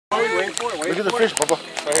Look at the fish, Papa.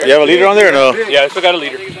 You have a leader on there or no? Yeah, I still got a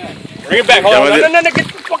leader. Bring it back. Hold on. No, get the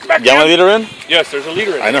fuck back. You have a leader in? Yes, there's a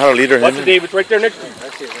leader in. I know how to leader him. Watch it, Dave. It's right there next to you.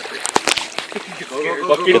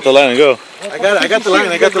 Get the line and go. I got the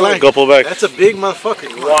line. Go pull back. That's a big motherfucker.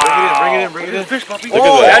 Wow. Bring it in. Fish, puppy. Look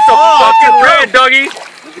at that. That's a fucking red, doggy.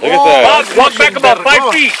 Look at that. Walk back about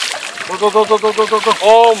 5 feet. Go.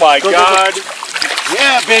 Oh my God.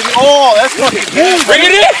 Yeah, baby. Oh, that's fucking huge. Bring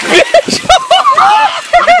it in, bitch.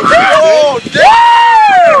 Oh,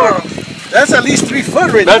 damn. That's at least 3 foot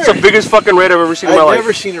right there. That's the biggest fucking red I've ever seen in my life. I've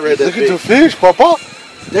never seen a red that big. Look at the fish, Papa.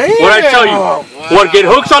 Damn. What I tell you, when get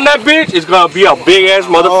hooks on that bitch, it's gonna be a big ass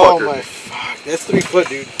motherfucker. Oh my fuck. That's 3 foot,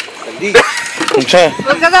 dude. At least. I'm trying.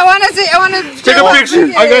 Because I want to see. I want to Take a picture.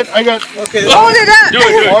 I got. Okay. Hold it up. Do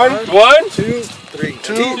it. One, 2,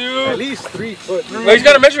 3. At least 3 foot. Oh, he's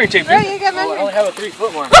got a measuring tape. Oh, you got measuring. I only have a 3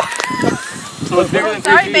 foot one.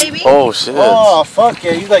 Sorry, baby. Oh shit. Oh fuck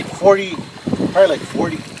yeah, he's like 40, probably like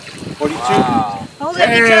 40, 42. Hold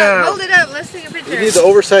it up. Hold it up. Let's take a picture. You need the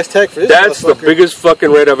oversized tag for this. That's the biggest fucking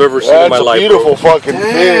red I've ever seen in my life. That's a beautiful fucking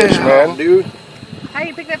fish, man. Dude. How do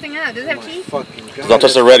you pick that thing up? Does it have teeth? Fucking God. Don't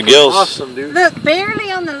touch the red gills. Awesome, dude. Look, barely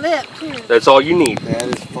on the lip, too. That's all you need. That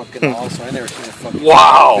is fucking awesome. I never seen a fucking.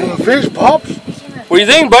 Wow. Big fish, Pops. What do you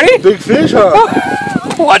think, buddy? Big fish, huh?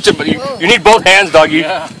 Watch it, but you need both hands, doggy.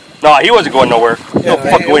 Yeah. No, he wasn't going nowhere. No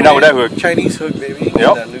fucking way, not with that hook. Chinese hook, baby. You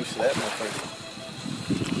Yep. that loose, that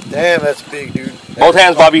motherfucker. Damn, that's big, dude. Both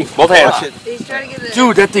hands, Bobby. Both hands. He's trying to get the...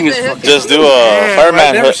 Dude, that thing is fucking... Just do a fireman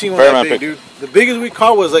I've never hook. seen one Fireman that big, pick. dude. The biggest we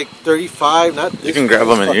caught was like 35. Not this. You can grab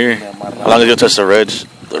them in here. As long as you touch the reds.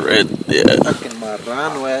 The red, yeah. Fucking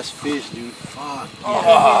marrano ass fish, dude. Fuck.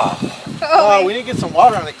 Oh, we need to get some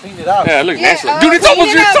water on it, clean it out. Yeah, it looks nasty. oh, Dude, it's clean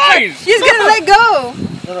almost it your up. size. She's gonna let go.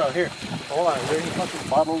 No, here. Hold on. Is there any fucking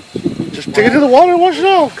bottles? Just take it to the water and wash it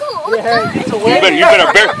off. Cool. Yeah, it's a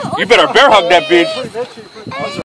You better bear hug that bitch.